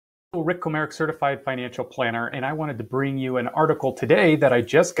Ric Komarek, Certified Financial Planner, and I wanted to bring you an article today that I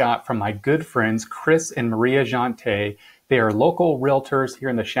just got from my good friends, Chris and Maria Jante. They are local realtors here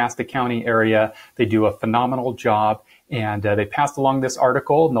in the Shasta County area. They do a phenomenal job, and they passed along this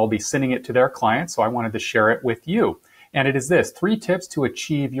article, and they'll be sending it to their clients, so I wanted to share it with you. And it is this: 3 tips to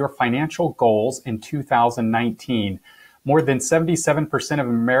achieve your financial goals in 2019. More than 77% of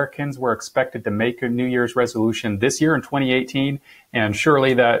Americans were expected to make a New Year's resolution this year in 2018, and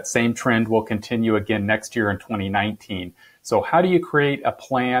surely that same trend will continue again next year in 2019. So how do you create a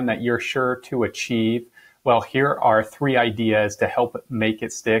plan that you're sure to achieve? Well, here are 3 ideas to help make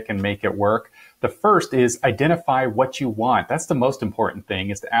it stick and make it work. The first is identify what you want. That's the most important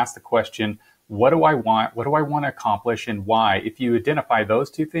thing, is to ask the question, what do I want? What do I want to accomplish, and why? If you identify those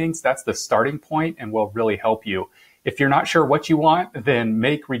 2 things, that's the starting point and will really help you. If you're not sure what you want, then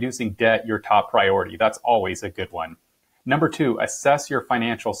make reducing debt your top priority. That's always a good one. Number 2, assess your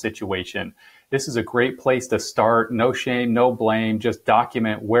financial situation. This is a great place to start. No shame, no blame. Just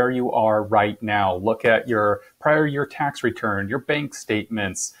document where you are right now. Look at your prior year tax return, your bank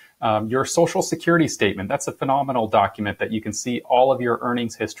statements, your social security statement. That's a phenomenal document that you can see all of your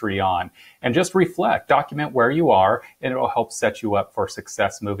earnings history on. And just reflect, document where you are, and it will help set you up for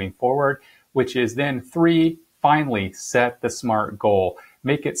success moving forward, which is then 3, finally, set the SMART goal.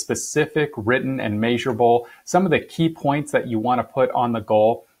 Make it specific, written, and measurable. Some of the key points that you want to put on the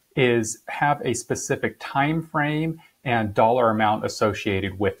goal is have a specific time frame and dollar amount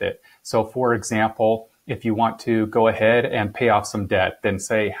associated with it. So for example, if you want to go ahead and pay off some debt, then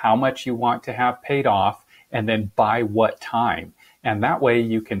say how much you want to have paid off and then by what time. And that way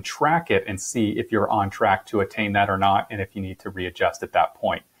you can track it and see if you're on track to attain that or not, and if you need to readjust at that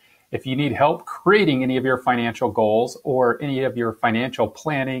point. If you need help creating any of your financial goals or any of your financial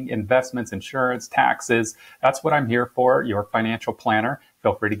planning, investments, insurance, taxes, that's what I'm here for, your financial planner.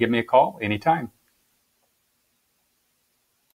 Feel free to give me a call anytime.